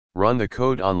Run the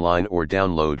code online or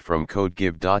download from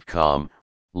codegive.com,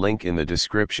 link in the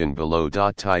description below.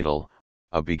 Title: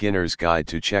 A Beginner's Guide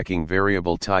to Checking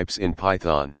Variable Types in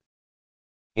Python.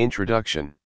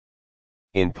 Introduction.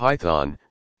 In Python,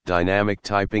 dynamic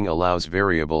typing allows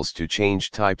variables to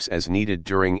change types as needed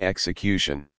during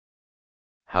execution.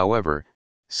 However,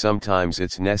 sometimes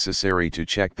it's necessary to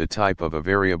check the type of a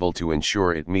variable to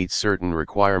ensure it meets certain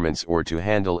requirements or to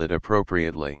handle it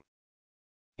appropriately.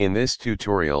 In this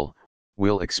tutorial,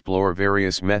 we'll explore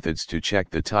various methods to check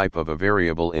the type of a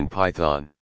variable in Python.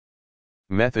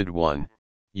 Method 1,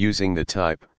 using the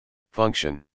type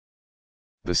function.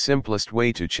 The simplest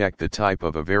way to check the type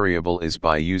of a variable is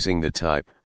by using the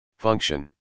type function.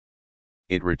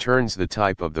 It returns the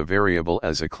type of the variable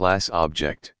as a class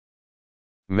object.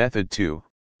 Method 2,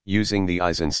 using the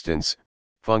isinstance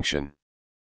function.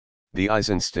 The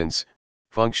isinstance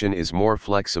function is more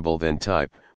flexible than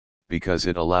type, because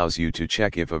it allows you to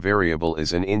check if a variable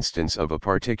is an instance of a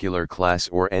particular class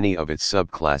or any of its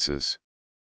subclasses.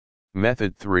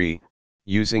 Method 3,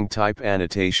 using type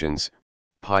annotations,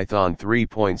 Python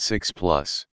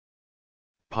 3.6+.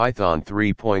 Python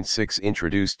 3.6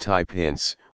 introduced type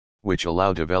hints, which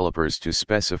allow developers to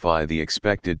specify the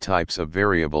expected types of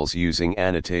variables using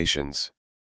annotations.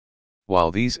 While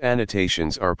these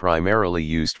annotations are primarily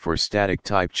used for static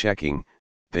type checking,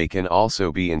 they can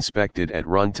also be inspected at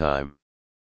runtime.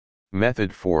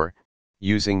 Method 4,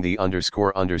 using the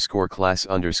 __class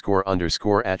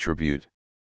 __ attribute.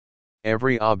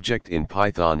 Every object in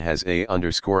Python has a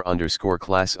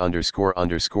 __class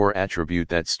 __ attribute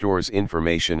that stores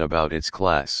information about its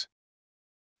class.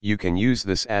 You can use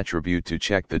this attribute to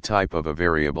check the type of a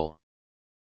variable.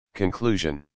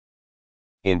 Conclusion.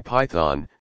 In Python,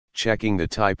 checking the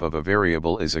type of a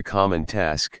variable is a common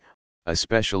task,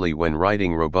 especially when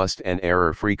writing robust and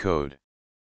error-free code.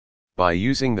 By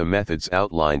using the methods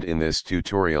outlined in this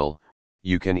tutorial,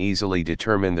 you can easily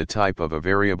determine the type of a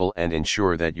variable and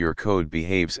ensure that your code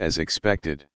behaves as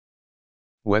expected.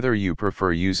 Whether you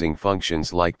prefer using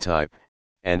functions like type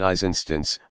and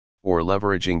isinstance, or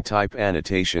leveraging type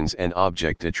annotations and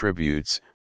object attributes,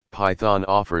 Python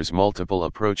offers multiple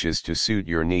approaches to suit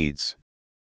your needs.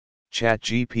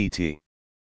 ChatGPT.